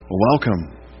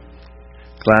Welcome.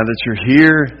 Glad that you're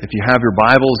here. If you have your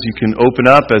Bibles, you can open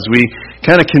up as we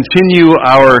kind of continue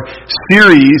our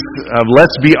series of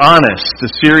Let's Be Honest.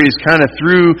 The series kind of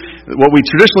through what we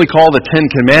traditionally call the 10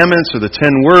 Commandments or the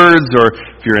 10 Words, or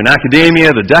if you're in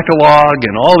academia, the Decalogue,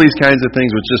 and all these kinds of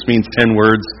things, which just means 10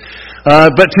 words.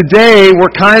 But today,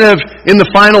 we're kind of in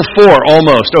the final four,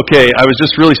 almost. Okay, I was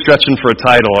just really stretching for a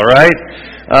title, all right?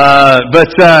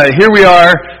 But here we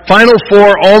are, final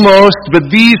four almost, but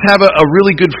these have a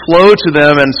really good flow to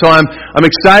them, and so I'm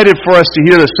excited for us to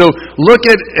hear this. So look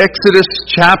at Exodus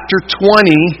chapter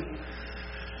 20,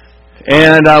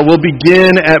 and we'll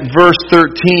begin at verse 13.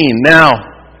 Now,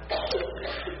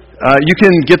 you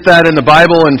can get that in the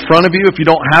Bible in front of you. If you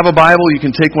don't have a Bible, you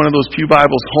can take one of those pew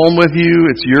Bibles home with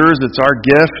you. It's yours, it's our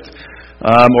gift.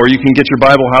 Or you can get your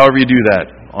Bible however you do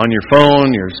that. On your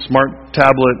phone, your smart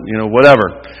tablet,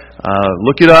 whatever.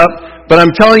 Look it up. But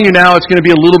I'm telling you now it's going to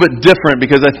be a little bit different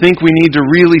because I think we need to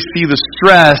really see the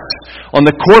stress on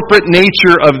the corporate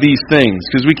nature of these things.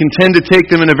 Because we can tend to take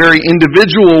them in a very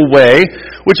individual way,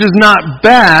 which is not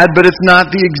bad, but it's not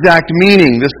the exact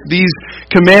meaning. These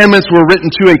commandments were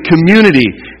written to a community.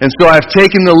 And so I've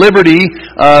taken the liberty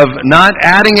of not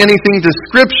adding anything to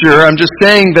Scripture. I'm just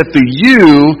saying that the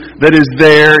you that is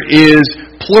there is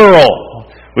plural,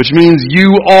 which means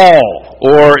you all,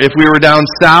 or if we were down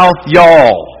south,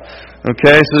 y'all.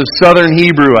 Okay, so Southern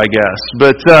Hebrew, I guess.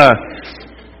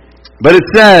 But it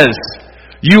says,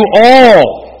 you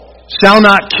all shall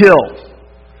not kill.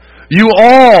 You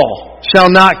all shall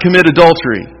not commit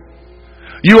adultery.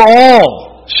 You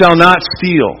all shall not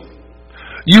steal.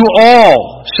 You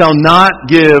all shall not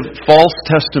give false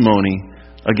testimony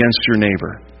against your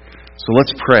neighbor. So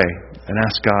let's pray and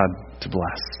ask God to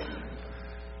bless.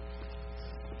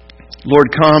 Lord,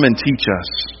 come and teach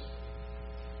us.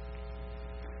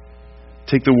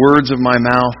 Take the words of my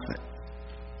mouth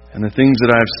and the things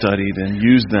that I've studied and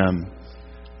use them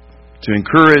to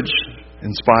encourage,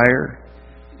 inspire,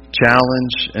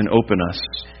 challenge, and open us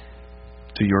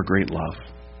to your great love.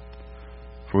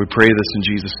 For we pray this in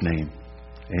Jesus' name.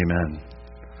 Amen.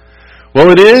 Well,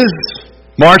 it is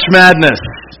March Madness.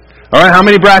 All right, how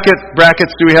many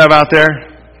brackets do we have out there?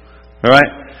 All right.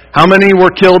 How many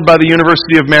were killed by the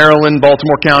University of Maryland,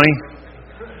 Baltimore County?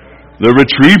 The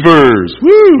Retrievers.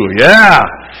 Woo, yeah.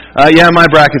 Yeah, my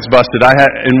bracket's busted.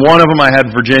 In one of them I had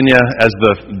Virginia as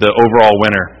the overall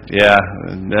winner. Yeah,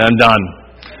 I'm done.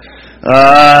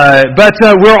 But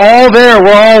we're all there.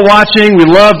 We're all watching. We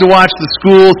love to watch the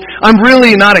schools. I'm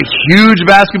really not a huge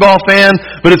basketball fan,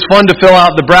 but it's fun to fill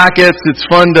out the brackets. It's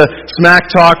fun to smack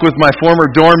talk with my former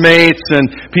dorm mates and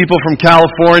people from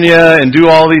California and do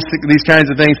all these kinds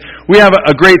of things. We have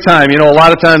a great time. A lot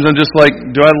of times I'm just like,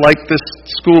 do I like this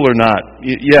school or not?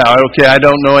 Yeah, okay, I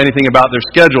don't know anything about their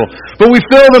schedule. But we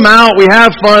fill them out. We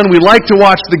have fun. We like to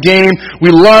watch the game. We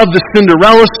love the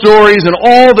Cinderella stories and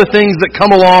all the things that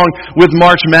come along with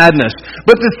March Madness.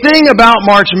 But the thing about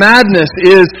March Madness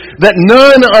is that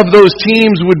none of those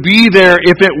teams would be there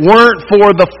if it weren't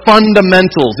for the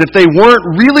fundamentals, if they weren't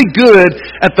really good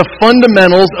at the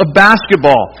fundamentals of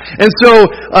basketball. And so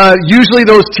usually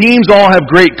those teams all have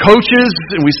great coaches,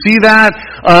 and we see that.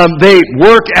 They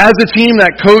work as a team.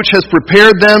 That coach has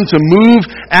prepared them to move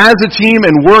as a team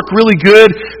and work really good.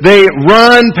 They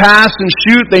run, pass, and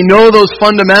shoot. They know those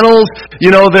fundamentals.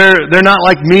 They're not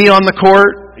like me on the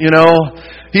court.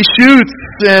 He shoots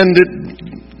and it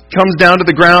comes down to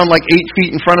the ground like 8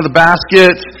 feet in front of the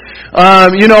basket.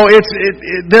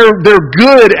 They're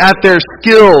good at their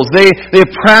skills. They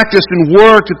have practiced and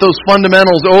worked at those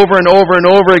fundamentals over and over and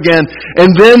over again.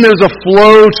 And then there's a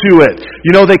flow to it.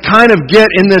 They kind of get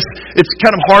in this, it's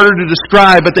kind of harder to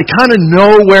describe, but they kind of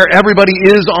know where everybody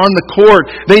is on the court.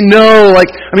 They know,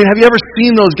 have you ever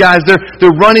seen those guys?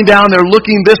 They're running down, they're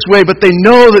looking this way, but they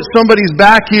know that somebody's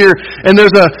back here and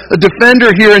there's a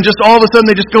defender here, and just all of a sudden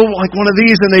they just go like one of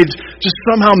these and they just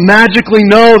somehow magically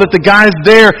know that the guy's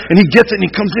there, and he gets it and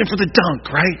he comes in for the dunk,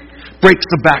 right? Breaks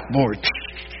the backboard.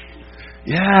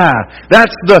 Yeah,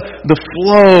 that's the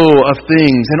flow of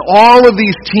things. And all of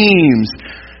these teams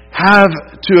have,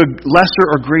 to a lesser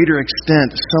or greater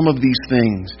extent, some of these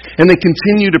things. And they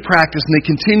continue to practice and they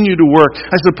continue to work.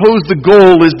 I suppose the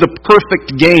goal is the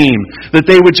perfect game, that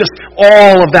they would just,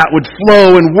 all of that would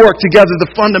flow and work together,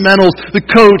 the fundamentals, the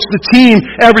coach, the team,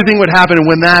 everything would happen. And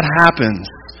when that happens,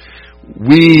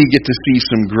 we get to see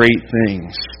some great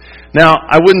things. Now,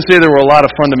 I wouldn't say there were a lot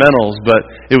of fundamentals, but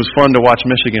it was fun to watch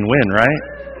Michigan win, right?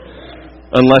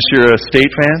 Unless you're a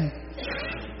State fan.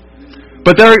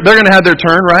 But they're going to have their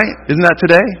turn, right? Isn't that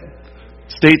today?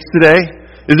 States today?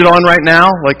 Is it on right now?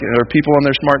 Are people on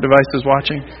their smart devices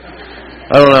watching?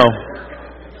 I don't know.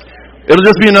 It'll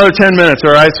just be another 10 minutes,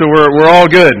 all right? So we're all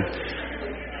good.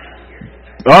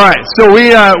 All right, so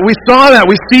we saw that.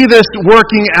 We see this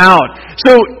working out.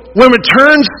 So when we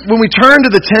turn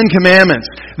to the Ten Commandments,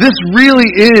 this really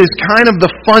is kind of the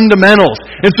fundamentals.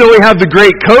 And so we have the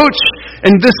great coach,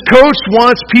 and this coach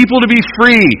wants people to be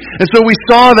free. And so we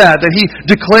saw that he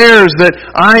declares that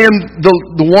I am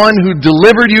the one who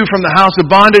delivered you from the house of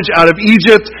bondage out of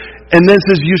Egypt, and then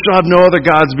says, you shall have no other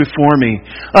gods before me.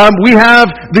 We have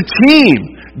the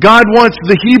team. God wants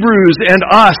the Hebrews and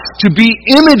us to be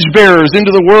image bearers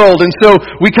into the world. And so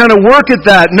we kind of work at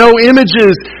that. No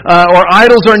images or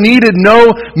idols are needed.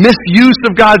 No misuse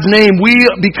of God's name. We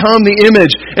become the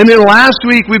image. And then last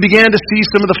week we began to see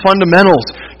some of the fundamentals.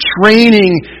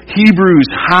 Training Hebrews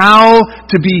how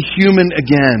to be human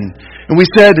again. And we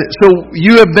said, so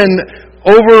you have been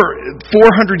over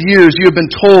 400 years, you have been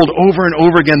told over and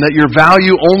over again that your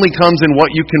value only comes in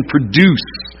what you can produce.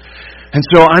 And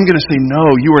so I'm going to say, no,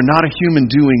 you are not a human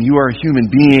doing, you are a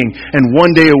human being. And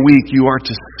one day a week you are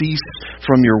to cease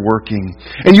from your working.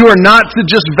 And you are not to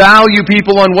just value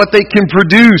people on what they can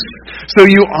produce. So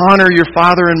you honor your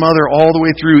father and mother all the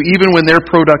way through. Even when their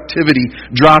productivity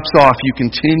drops off, you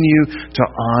continue to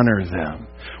honor them.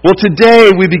 Well,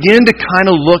 today we begin to kind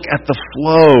of look at the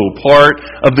flow part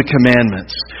of the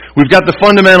commandments. We've got the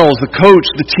fundamentals, the coach,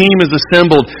 the team is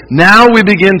assembled. Now we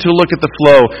begin to look at the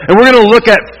flow. And we're going to look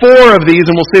at 4 of these,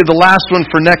 and we'll save the last one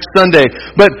for next Sunday.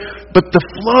 But the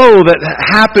flow that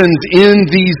happens in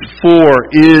these 4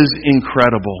 is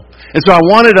incredible. And so I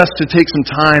wanted us to take some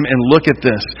time and look at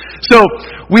this. So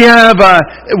we have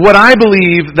what I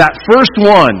believe, that first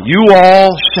one, you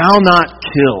all shall not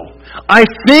kill. I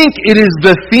think it is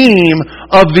the theme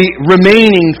of the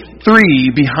remaining 3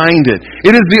 behind it.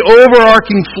 It is the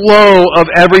overarching flow of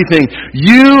everything.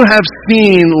 You have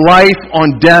seen life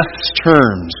on death's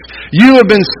terms. You have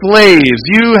been slaves.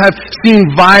 You have seen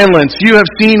violence. You have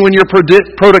seen when your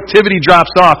productivity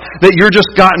drops off that you're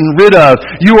just gotten rid of.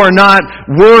 You are not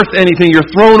worth anything. You're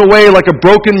thrown away like a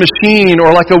broken machine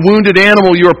or like a wounded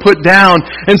animal. You are put down.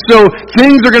 And so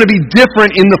things are going to be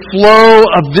different in the flow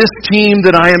of this team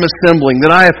that I am assembling,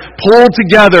 that I have pulled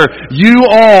together. You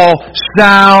all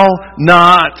shall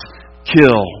not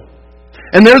kill.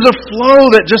 And there's a flow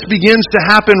that just begins to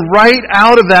happen right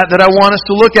out of that I want us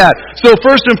to look at. So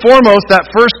first and foremost, that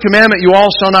first commandment, you all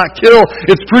shall not kill,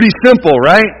 it's pretty simple,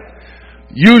 right?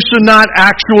 You should not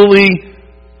actually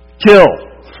kill.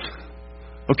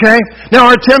 Okay? Now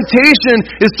our temptation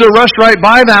is to rush right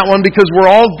by that one because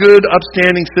we're all good,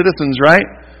 upstanding citizens, right?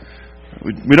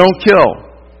 We don't kill.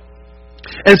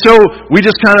 And so we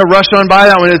just kind of rush on by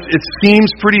that one. It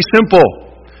seems pretty simple.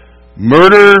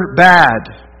 Murder,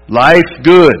 bad. Life,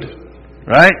 good.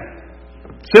 Right?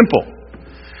 Simple.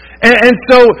 And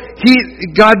so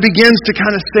God begins to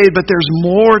kind of say, but there's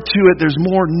more to it. There's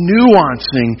more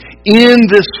nuancing in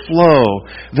this flow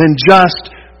than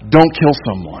just don't kill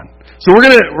someone. So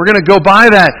we're gonna go by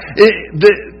that.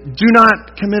 Do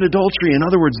not commit adultery. In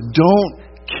other words, don't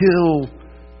kill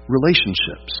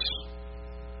relationships.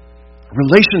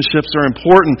 Relationships are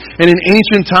important. And in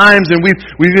ancient times, and we've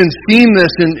even seen this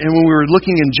and when we were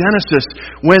looking in Genesis,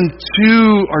 when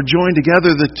 2 are joined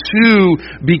together, the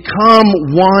 2 become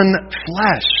one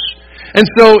flesh. And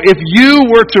so if you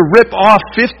were to rip off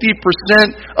 50%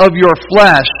 of your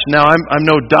flesh, now I'm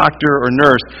no doctor or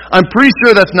nurse, I'm pretty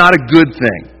sure that's not a good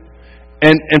thing.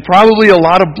 And probably a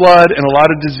lot of blood and a lot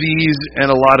of disease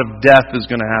and a lot of death is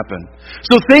going to happen.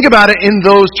 So think about it in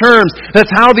those terms.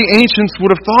 That's how the ancients would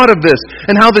have thought of this.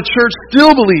 And how the church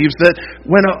still believes that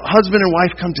when a husband and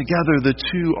wife come together, the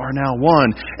 2 are now one.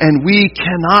 And we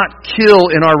cannot kill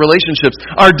in our relationships.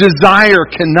 Our desire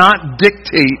cannot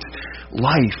dictate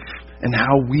life and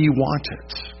how we want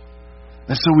it.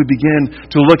 And so we begin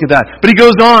to look at that. But he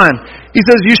goes on. He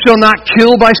says, you shall not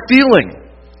kill by stealing.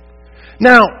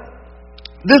 Now,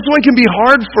 this one can be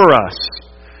hard for us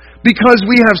because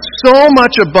we have so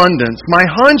much abundance. My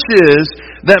hunch is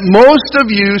that most of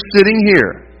you sitting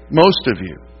here, most of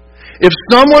you, if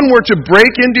someone were to break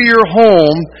into your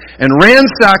home and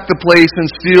ransack the place and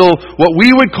steal what we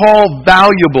would call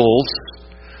valuables,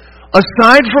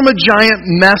 aside from a giant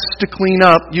mess to clean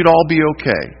up, you'd all be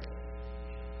okay.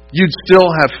 You'd still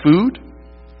have food.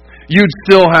 You'd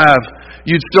still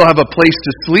have a place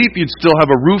to sleep. You'd still have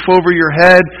a roof over your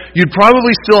head. You'd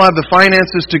probably still have the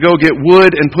finances to go get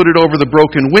wood and put it over the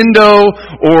broken window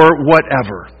or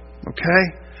whatever. Okay?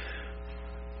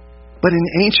 But in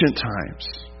ancient times,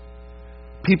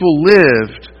 people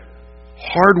lived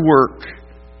hard work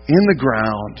in the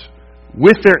ground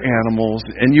with their animals,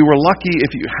 and you were lucky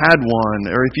if you had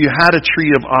one, or if you had a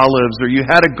tree of olives, or you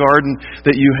had a garden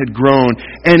that you had grown.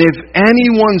 And if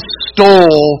anyone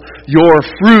stole your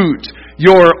fruit,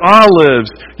 your olives,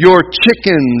 your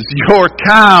chickens, your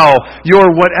cow,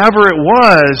 your whatever it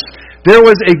was, there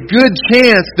was a good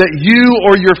chance that you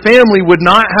or your family would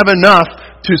not have enough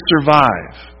to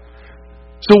survive.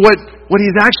 So what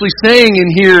he's actually saying in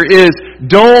here is,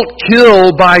 don't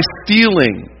kill by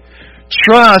stealing.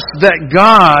 Trust that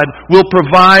God will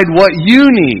provide what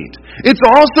you need. It's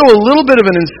also a little bit of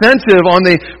an incentive on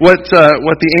what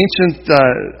the ancient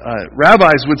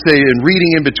rabbis would say in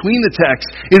reading in between the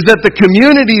texts, is that the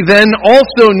community then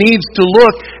also needs to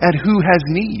look at who has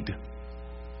need.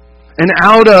 And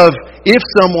out of, if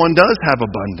someone does have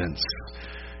abundance,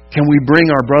 can we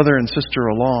bring our brother and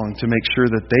sister along to make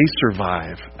sure that they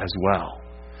survive as well?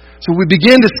 So we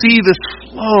begin to see this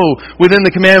flow within the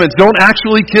commandments. Don't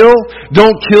actually kill.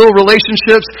 Don't kill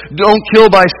relationships. Don't kill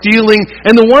by stealing.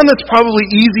 And the one that's probably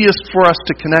easiest for us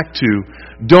to connect to,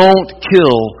 don't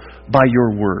kill by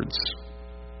your words.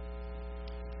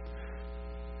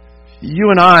 You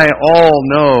and I all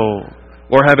know,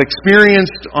 or have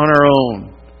experienced on our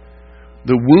own,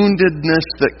 the woundedness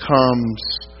that comes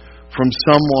from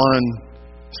someone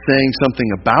saying something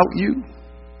about you,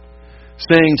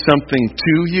 saying something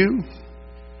to you,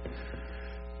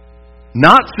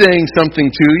 not saying something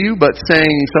to you, but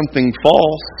saying something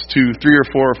false to 3 or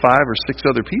 4 or 5 or 6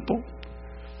 other people.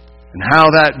 And how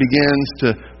that begins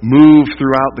to move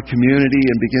throughout the community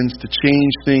and begins to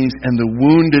change things, and the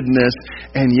woundedness,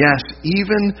 and yes,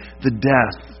 even the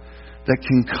death that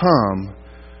can come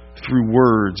through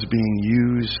words being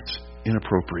used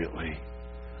inappropriately.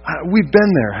 We've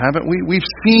been there, haven't we? We've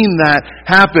seen that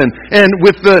happen. And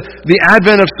with the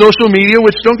advent of social media,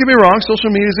 which, don't get me wrong, social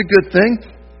media is a good thing,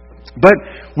 but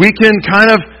we can kind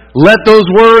of let those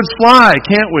words fly,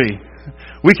 can't we?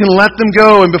 We can let them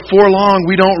go, and before long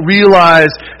we don't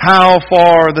realize how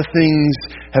far the things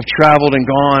have traveled and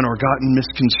gone, or gotten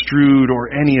misconstrued,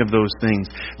 or any of those things.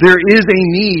 There is a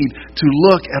need to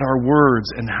look at our words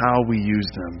and how we use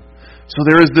them. So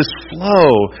there is this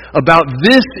flow about,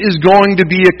 this is going to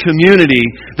be a community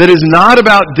that is not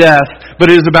about death, but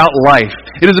it is about life.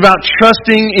 It is about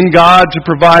trusting in God to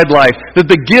provide life. That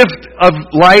the gift of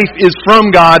life is from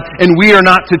God, and we are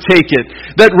not to take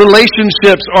it. That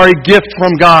relationships are a gift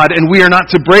from God, and we are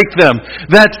not to break them.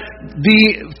 That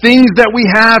the things that we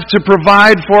have to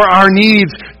provide for our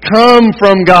needs come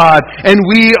from God, and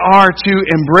we are to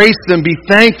embrace them, be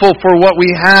thankful for what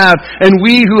we have, and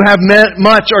we who have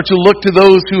much are to look to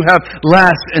those who have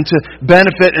less and to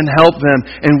benefit and help them,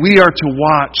 and we are to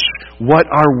watch what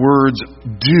our words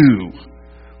do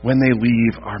when they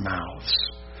leave our mouths.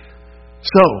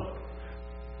 So,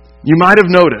 you might have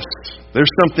noticed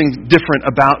there's something different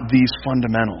about these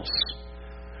fundamentals.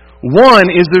 One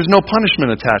is there's no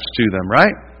punishment attached to them,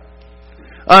 right?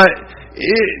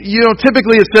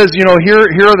 Typically it says, here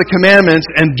are the commandments,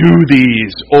 and do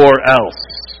these or else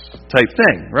type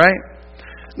thing, right?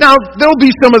 Now, there'll be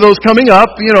some of those coming up,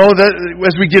 that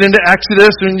as we get into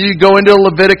Exodus and you go into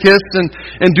Leviticus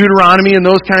and Deuteronomy and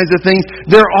those kinds of things.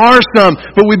 There are some,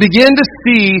 but we begin to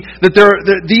see that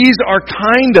these are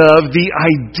kind of the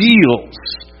ideals.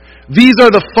 These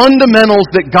are the fundamentals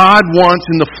that God wants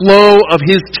in the flow of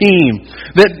His team.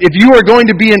 That if you are going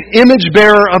to be an image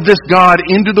bearer of this God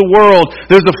into the world,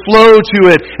 there's a flow to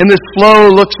it. And this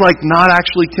flow looks like not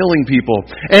actually killing people.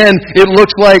 And it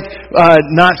looks like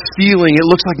not stealing. It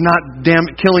looks like not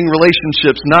killing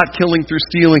relationships, not killing through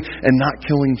stealing, and not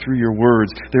killing through your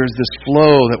words. There's this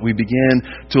flow that we begin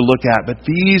to look at. But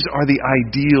these are the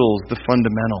ideals, the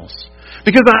fundamentals.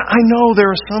 Because I know there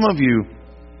are some of you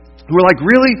who are like,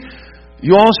 really?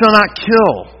 You all shall not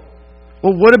kill.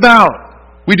 Well, what about?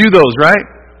 We do those, right?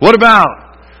 What about?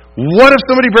 What if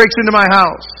somebody breaks into my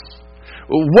house?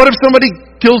 What if somebody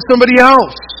kills somebody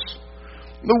else?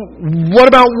 What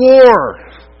about war?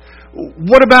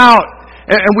 What about?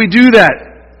 And we do that.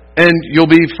 And you'll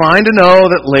be fine to know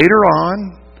that later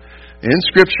on, in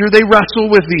Scripture, they wrestle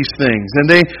with these things, and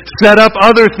they set up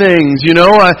other things.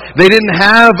 They didn't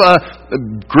have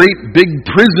great big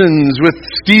prisons with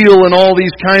steel and all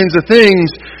these kinds of things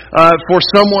for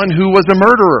someone who was a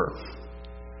murderer.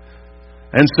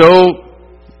 And so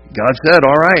God said,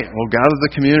 all right, well, gather the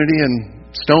community and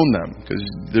stone them, because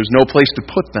there's no place to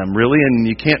put them, really, and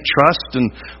you can't trust, and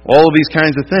all of these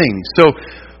kinds of things.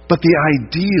 But the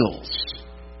ideals,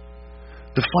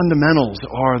 the fundamentals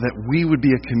are that we would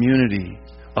be a community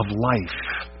of life,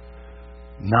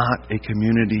 not a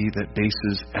community that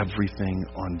bases everything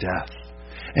on death.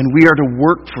 And we are to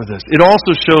work for this. It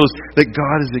also shows that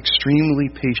God is extremely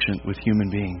patient with human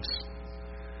beings.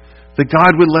 That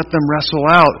God would let them wrestle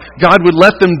out. God would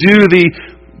let them do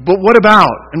but what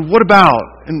about? And what about?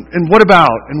 And what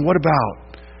about? And what about?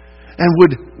 And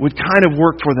would kind of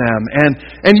work for them.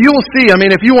 And you'll see,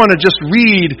 if you want to just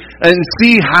read and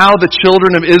see how the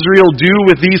children of Israel do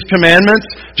with these commandments,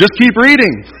 just keep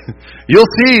reading.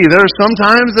 You'll see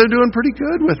sometimes they're doing pretty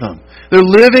good with them. They're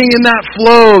living in that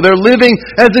flow. They're living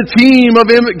as a team of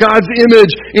God's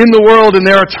image in the world. And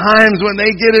there are times when they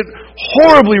get it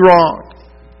horribly wrong.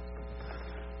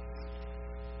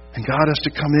 And God has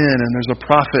to come in, and there's a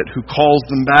prophet who calls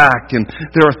them back, and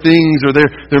there are things, or there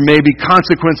may be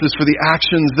consequences for the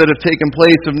actions that have taken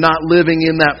place of not living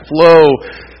in that flow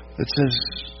that says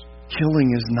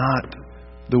killing is not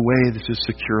the way to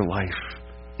secure life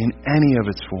in any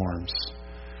of its forms.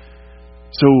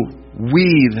 So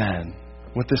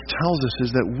what this tells us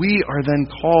is that we are then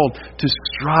called to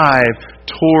strive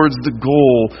towards the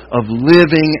goal of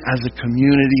living as a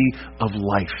community of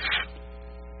life.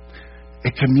 A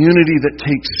community that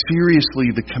takes seriously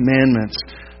the commandments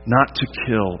not to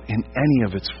kill in any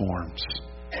of its forms.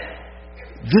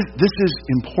 This is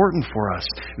important for us.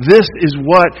 This is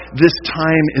what this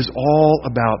time is all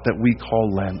about that we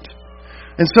call Lent.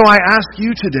 And so I ask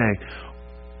you today,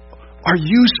 are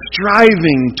you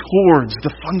striving towards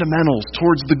the fundamentals,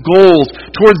 towards the goals,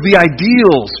 towards the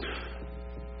ideals?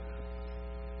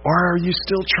 Or are you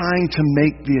still trying to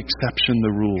make the exception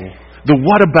the rule? The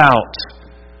what about?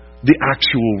 The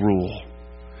actual rule.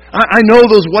 I know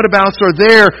those whatabouts are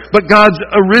there, but God's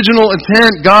original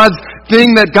intent, God's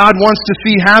thing that God wants to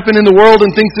see happen in the world and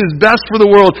thinks is best for the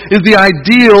world, is the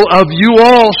ideal of you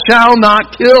all shall not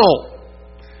kill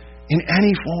in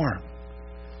any form.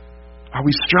 Are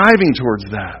we striving towards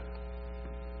that?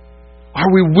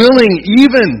 Are we willing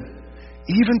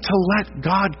even to let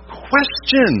God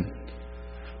question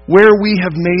where we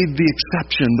have made the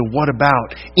exception, the what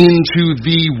about, into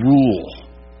the rule?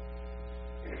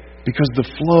 Because the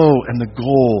flow and the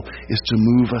goal is to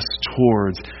move us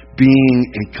towards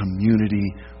being a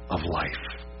community of life.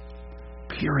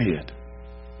 Period.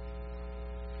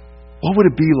 What would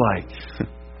it be like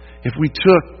if we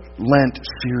took Lent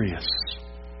serious?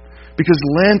 Because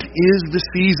Lent is the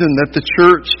season that the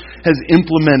church has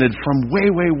implemented from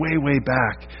way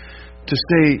back to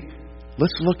say,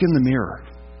 let's look in the mirror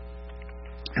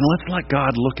and let's let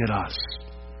God look at us.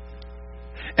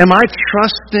 Am I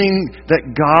trusting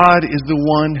that God is the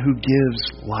one who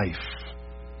gives life?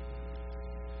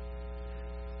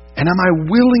 And am I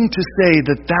willing to say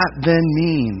that then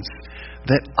means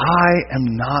that I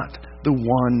am not the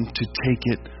one to take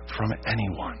it from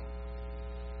anyone?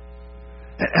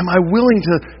 Am I willing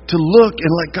to look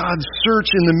and let God search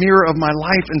in the mirror of my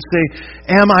life and say,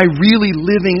 am I really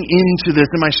living into this?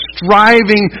 Am I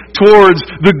striving towards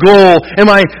the goal?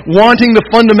 Am I wanting the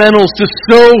fundamentals to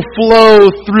so flow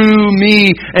through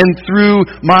me and through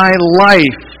my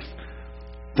life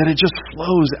that it just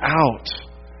flows out?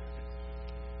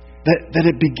 That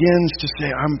it begins to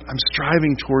say, I'm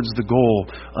striving towards the goal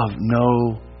of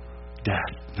no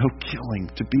death, no killing,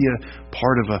 to be a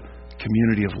part of a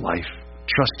community of life.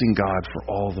 Trusting God for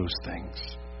all those things.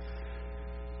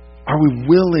 Are you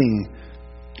willing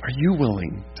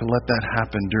to let that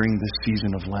happen during this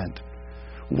season of Lent?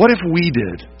 What if we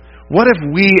did? What if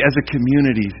we as a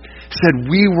community said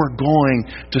we were going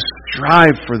to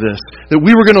strive for this? That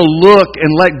we were going to look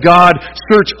and let God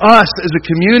search us as a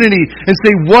community and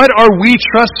say, what are we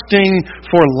trusting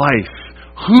for life?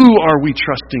 Who are we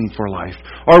trusting for life?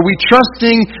 Are we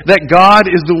trusting that God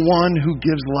is the one who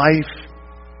gives life?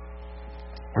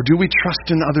 Or do we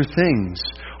trust in other things?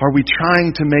 Are we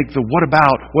trying to make the what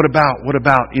about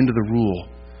into the rule?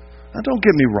 Now, don't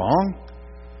get me wrong.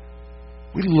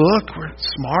 We look, we're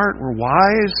smart, we're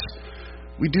wise.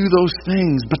 We do those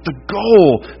things. But the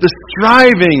goal, the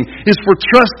striving, is for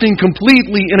trusting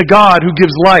completely in a God who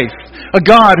gives life. A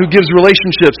God who gives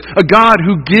relationships. A God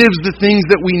who gives the things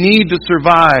that we need to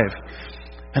survive.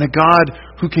 And a God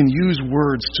who can use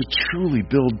words to truly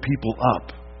build people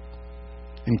up.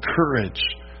 Encourage,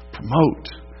 promote,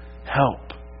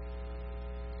 help.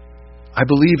 I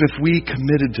believe if we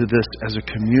committed to this as a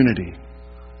community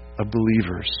of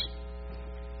believers,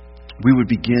 we would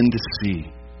begin to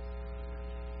see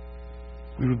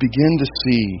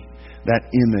that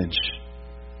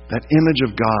image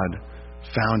of God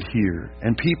found here.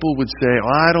 And people would say,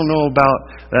 I don't know about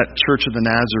that Church of the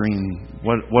Nazarene,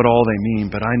 what all they mean,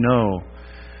 but I know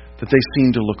that they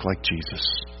seem to look like Jesus.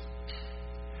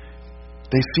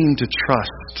 They seem to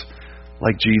trust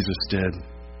like Jesus did.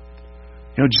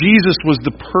 You know, Jesus was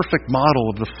the perfect model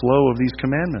of the flow of these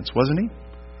commandments, wasn't he?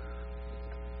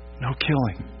 No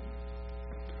killing.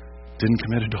 didn't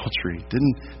commit adultery,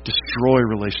 didn't destroy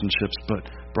relationships, but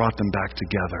brought them back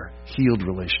together, healed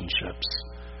relationships.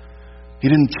 He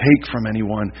didn't take from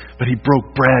anyone, but he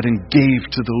broke bread and gave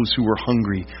to those who were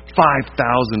hungry, 5,000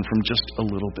 from just a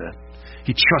little bit.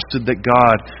 He trusted that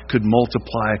God could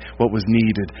multiply what was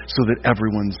needed so that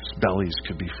everyone's bellies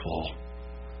could be full.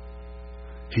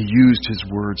 He used his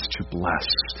words to bless,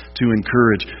 to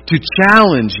encourage, to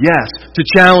challenge, yes. To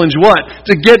challenge what?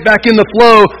 To get back in the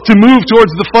flow, to move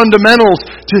towards the fundamentals,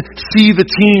 to see the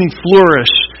team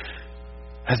flourish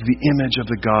as the image of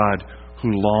the God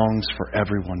who longs for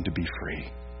everyone to be free.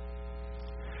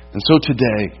 And so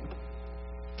today,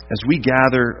 as we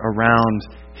gather around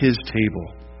his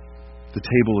table, the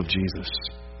table of Jesus,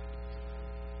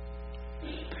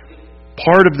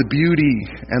 part of the beauty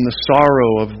and the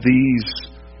sorrow of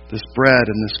this bread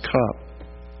and this cup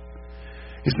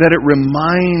is that it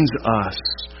reminds us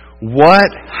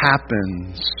what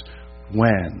happens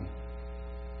when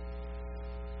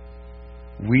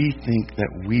we think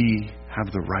that we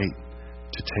have the right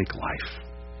to take life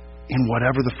in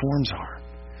whatever the forms are.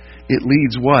 It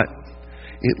leads what?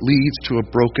 It leads to a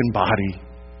broken body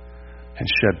and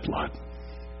shed blood.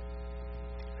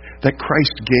 That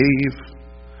Christ gave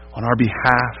on our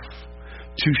behalf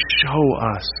to show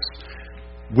us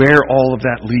where all of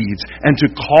that leads and to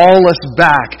call us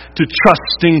back to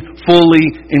trusting fully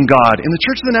in God. In the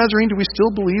Church of the Nazarene, do we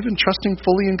still believe in trusting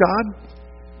fully in God?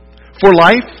 For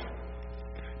life?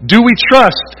 Do we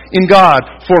trust in God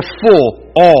for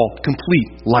full, all,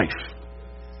 complete life?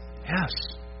 Yes.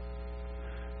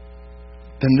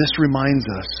 Then this reminds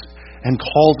us and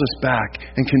calls us back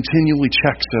and continually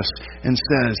checks us and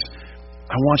says,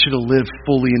 I want you to live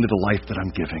fully into the life that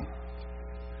I'm giving.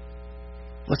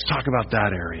 Let's talk about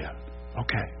that area.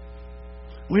 Okay.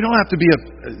 We don't have to be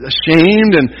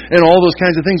ashamed and all those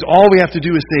kinds of things. All we have to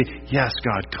do is say, yes,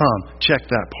 God, come, check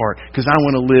that part, because I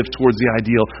want to live towards the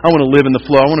ideal. I want to live in the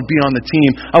flow. I want to be on the team.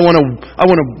 I want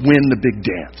to win the big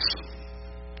dance.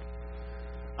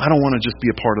 I don't want to just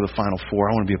be a part of the Final Four.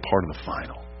 I want to be a part of the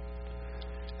final.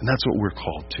 And that's what we're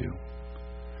called to.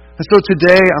 And so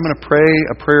today, I'm going to pray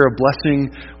a prayer of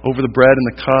blessing over the bread and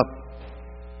the cup.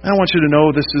 I want you to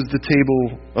know this is the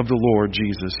table of the Lord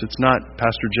Jesus. It's not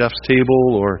Pastor Jeff's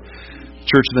table or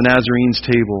Church of the Nazarene's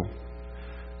table.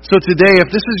 So today,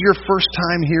 if this is your first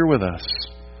time here with us,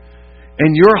 and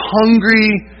you're hungry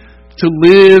to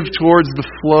live towards the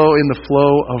flow, in the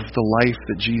flow of the life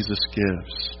that Jesus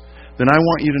gives, then I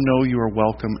want you to know you are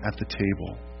welcome at the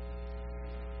table.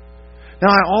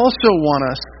 Now, I also want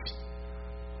us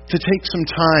to take some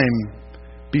time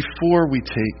before we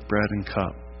take bread and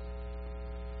cup,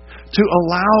 to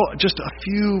allow just a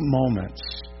few moments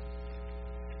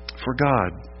for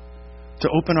God, to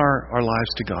open our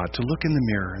lives to God, to look in the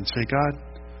mirror and say, God,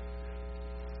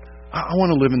 I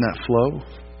want to live in that flow.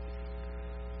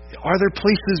 Are there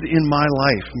places in my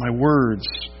life, my words,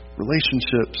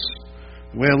 relationships,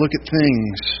 the way I look at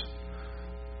things,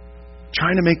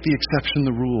 trying to make the exception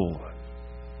the rule?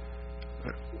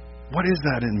 What is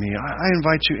that in me? I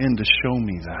invite you in to show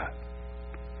me that.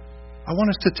 I want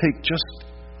us to take just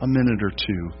a minute or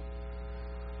two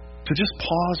to just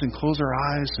pause and close our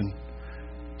eyes and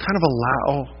kind of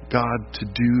allow God to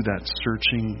do that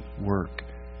searching work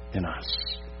in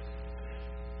us.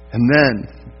 And then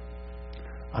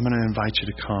I'm going to invite you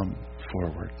to come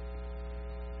forward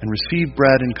and receive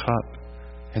bread and cup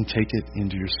and take it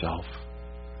into yourself.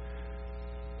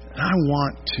 And I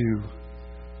want to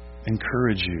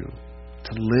encourage you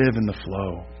to live in the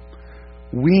flow.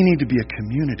 We need to be a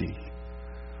community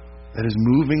that is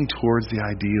moving towards the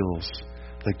ideals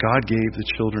that God gave the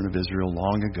children of Israel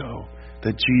long ago,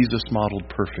 that Jesus modeled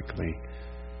perfectly,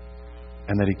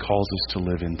 and that He calls us to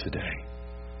live in today.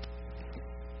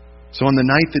 So on the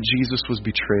night that Jesus was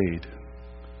betrayed,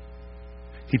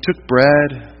 He took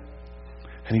bread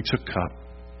and He took cup.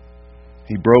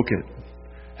 He broke it.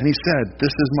 And He said,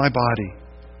 "This is my body,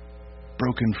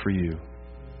 broken for you.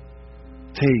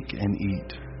 Take and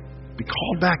eat. Be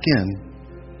called back in.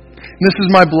 This is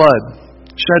my blood,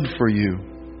 shed for you.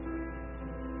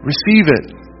 Receive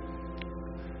it.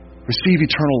 Receive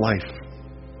eternal life."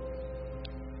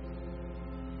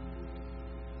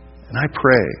 And I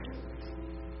pray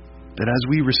that as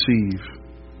we receive,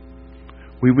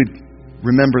 we would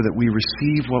remember that we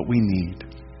receive what we need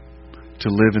to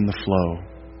live in the flow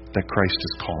that Christ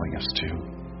is calling us to.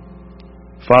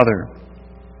 Father,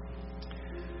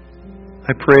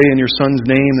 I pray in your Son's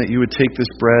name that you would take this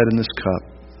bread and this cup.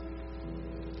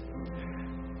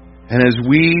 And as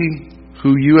we,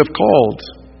 who you have called,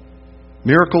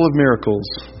 miracle of miracles,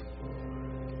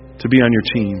 to be on your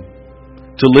team,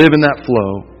 to live in that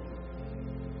flow,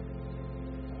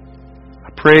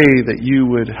 pray that you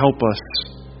would help us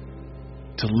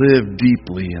to live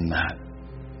deeply in that.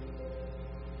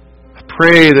 I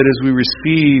pray that as we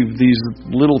receive these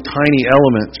little tiny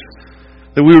elements,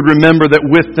 that we would remember that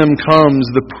with them comes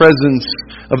the presence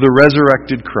of the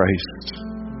resurrected Christ,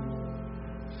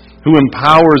 who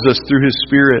empowers us through His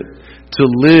Spirit to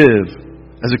live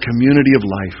as a community of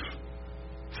life,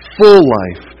 full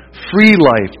life, free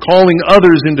life, calling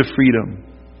others into freedom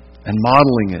and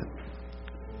modeling it.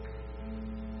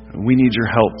 And we need your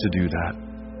help to do that.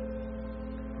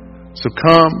 So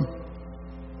come,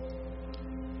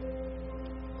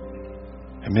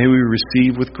 and may we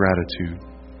receive with gratitude,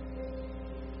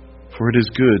 for it is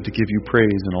good to give you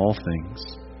praise in all things.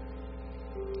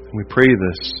 And we pray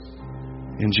this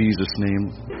in Jesus'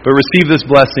 name. But receive this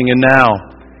blessing, and now,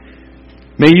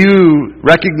 may you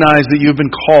recognize that you have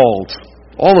been called.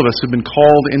 All of us have been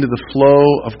called into the flow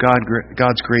of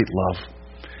God's great love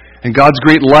and God's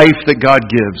great life that God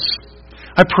gives.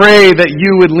 I pray that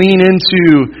you would lean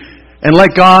into and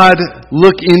let God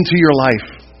look into your life,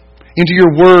 into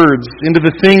your words, into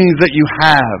the things that you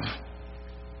have,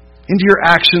 into your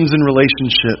actions and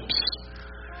relationships,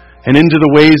 and into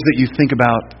the ways that you think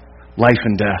about life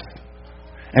and death,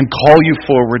 and call you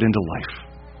forward into life.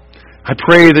 I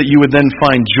pray that you would then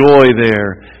find joy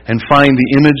there and find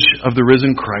the image of the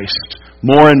risen Christ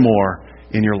more and more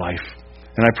in your life.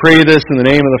 And I pray this in the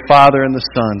name of the Father and the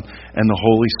Son and the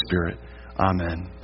Holy Spirit. Amen.